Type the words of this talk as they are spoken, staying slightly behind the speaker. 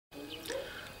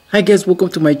Hi guys, welcome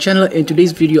to my channel. In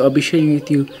today's video I'll be sharing with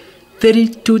you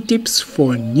 32 tips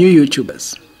for new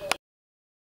YouTubers.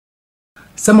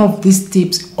 Some of these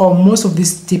tips, or most of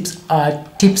these tips, are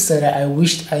tips that I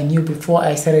wished I knew before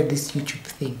I started this YouTube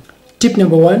thing. Tip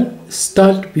number 1,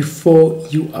 start before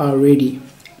you are ready.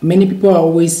 Many people are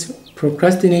always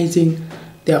procrastinating.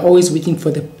 They are always waiting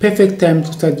for the perfect time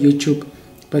to start YouTube,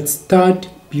 but start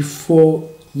before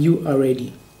you are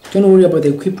ready. Don't worry about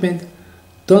the equipment.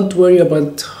 Don't worry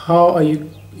about how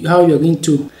you're going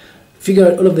to figure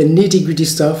out all of the nitty-gritty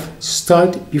stuff.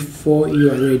 Start before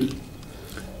you are ready.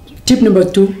 Tip number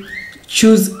 2,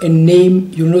 choose a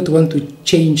name you not want to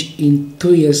change in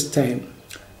 2 years' time.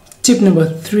 Tip number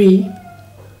 3,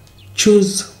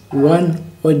 choose one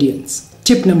audience.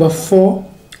 Tip number 4,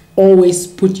 always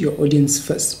put your audience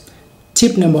first.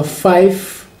 Tip number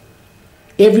 5,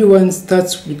 everyone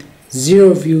starts with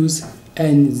 0 views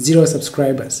and 0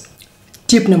 subscribers.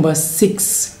 Tip number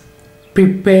 6,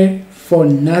 prepare for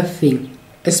nothing,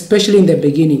 especially in the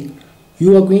beginning.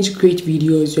 You are going to create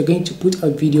videos, you're going to put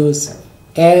out videos,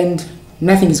 and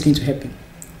nothing is going to happen.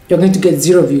 You're going to get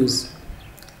 0 views.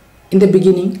 In the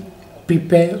beginning,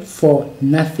 prepare for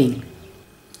nothing.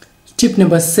 Tip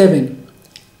number 7,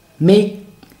 make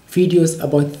videos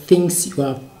about things you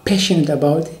are passionate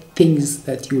about, things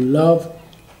that you love,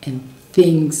 and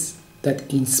things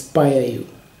that inspire you.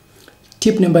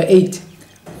 Tip number 8,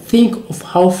 think of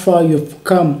how far you've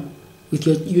come with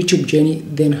your YouTube journey,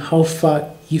 then how far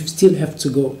you still have to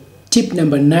go. Tip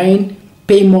number 9,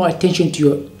 pay more attention to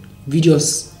your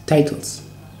videos titles.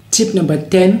 Tip number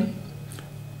 10,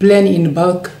 plan in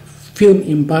bulk, film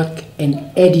in bulk,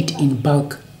 and edit in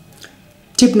bulk.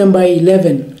 Tip number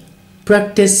 11,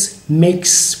 practice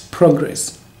makes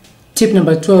progress. Tip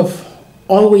number 12,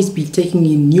 always be taking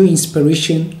in new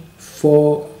inspiration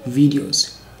for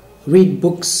videos. Read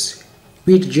books,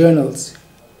 read journals,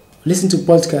 listen to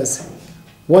podcasts,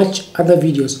 watch other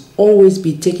videos. Always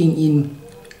be taking in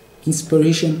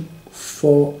inspiration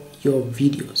for your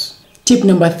videos. Tip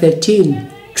number 13,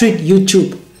 treat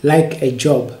YouTube like a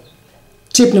job.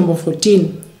 Tip number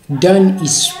 14, done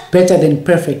is better than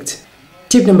perfect.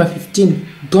 Tip number 15,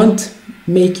 don't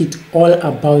make it all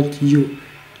about you.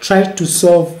 Try to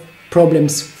solve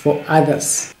problems for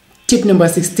others. Tip number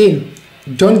 16,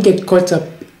 don't get caught up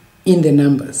in the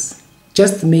numbers.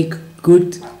 Just make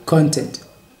good content.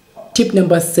 Tip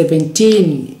number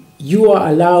 17, you are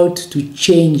allowed to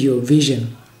change your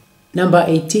vision. Number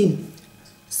 18,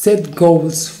 set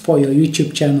goals for your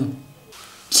YouTube channel.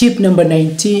 Tip number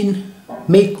 19,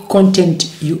 make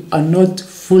content you are not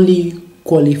fully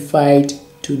qualified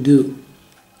to do.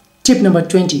 Tip number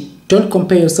 20, don't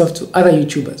compare yourself to other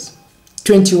YouTubers.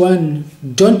 21,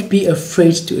 don't be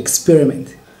afraid to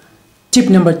experiment. Tip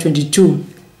number 22,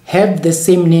 have the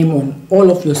same name on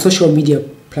all of your social media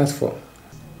platforms.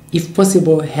 If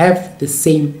possible, have the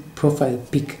same profile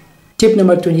pic. Tip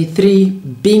number 23,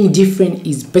 being different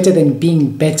is better than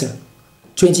being better.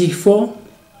 24,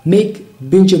 make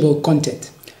bingeable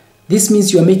content. This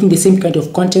means you are making the same kind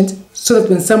of content so that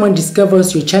when someone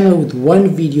discovers your channel with one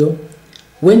video,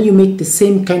 when you make the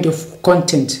same kind of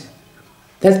content,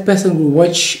 that person will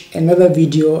watch another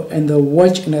video and they'll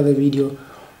watch another video.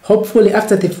 Hopefully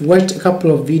after they've watched a couple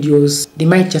of videos, they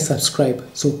might just subscribe.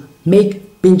 So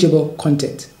make bingeable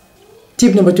content.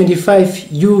 Tip number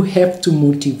 25, you have to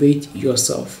motivate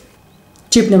yourself.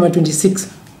 Tip number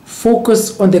 26,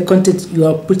 focus on the content you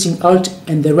are putting out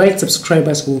and the right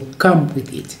subscribers will come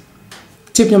with it.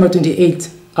 Tip number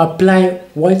 28, apply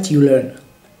what you learn.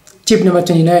 Tip number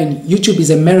 29, YouTube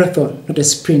is a marathon, not a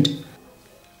sprint.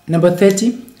 Number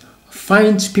 30,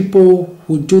 find people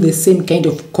who do the same kind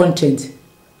of content,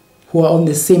 who are on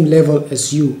the same level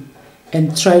as you,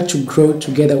 and try to grow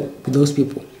together with those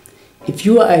people. If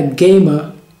you are a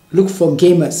gamer, look for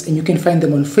gamers, and you can find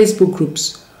them on Facebook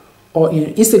groups or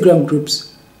in Instagram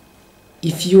groups.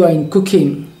 If you are in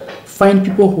cooking, find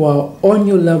people who are on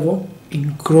your level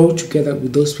and grow together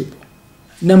with those people.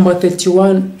 Number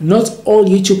 31, not all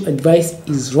YouTube advice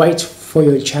is right for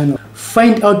your channel.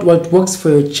 Find out what works for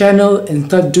your channel and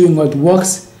start doing what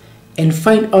works, and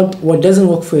find out what doesn't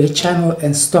work for your channel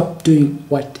and stop doing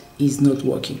what is not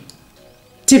working.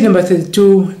 Tip number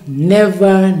 32,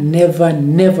 never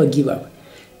give up.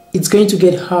 It's going to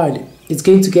get hard, it's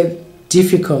going to get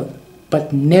difficult,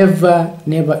 but never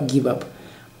give up.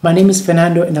 My name is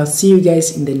Fernando and I'll see you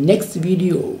guys in the next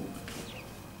video.